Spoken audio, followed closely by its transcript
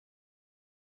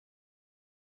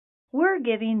We're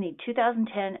giving the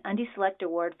 2010 Undie Select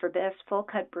Award for Best Full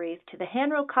Cut Brief to the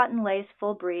Hanro Cotton Lace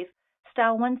Full Brief,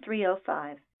 Style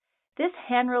 1305. This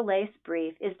Hanro lace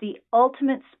brief is the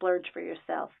ultimate splurge for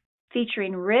yourself,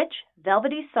 featuring rich,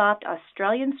 velvety soft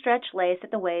Australian stretch lace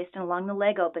at the waist and along the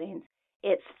leg openings.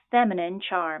 Its feminine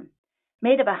charm.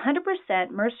 Made of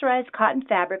 100% mercerized cotton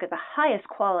fabric of the highest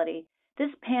quality,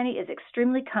 this panty is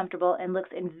extremely comfortable and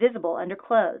looks invisible under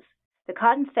clothes. The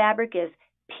cotton fabric is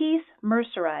piece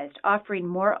mercerized, offering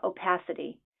more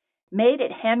opacity. Made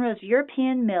at Hanro's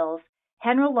European mills,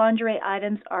 Hanro lingerie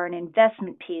items are an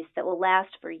investment piece that will last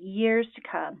for years to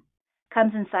come.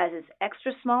 Comes in sizes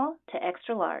extra small to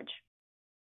extra large.